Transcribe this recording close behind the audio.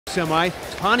Semi,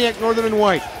 Pontiac Northern and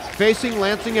White facing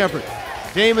Lansing Everett.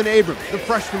 Damon Abrams, the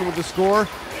freshman, with the score.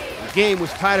 The game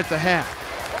was tied at the half.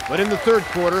 But in the third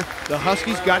quarter, the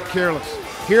Huskies got careless.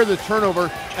 Here the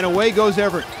turnover, and away goes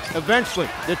Everett. Eventually,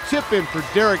 the tip-in for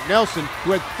Derek Nelson,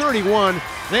 who had 31.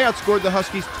 They outscored the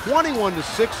Huskies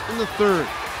 21-6 in the third.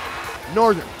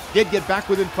 Northern did get back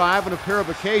within 5 on a pair of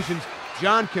occasions.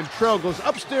 John Cantrell goes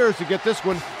upstairs to get this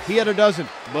one. He had a dozen,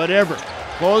 but Everett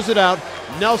closed it out.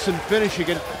 Nelson finishing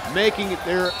it, making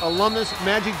their alumnus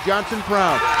Magic Johnson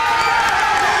proud.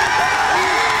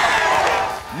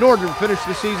 Northern finished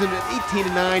the season at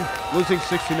 18-9, losing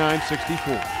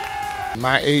 69-64.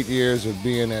 My 8 years of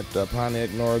being at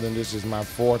Pontiac Northern, this is my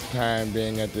 4th time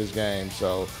being at this game.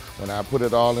 So when I put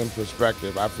it all in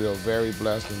perspective, I feel very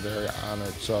blessed and very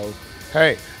honored. So,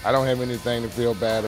 hey, I don't have anything to feel bad about.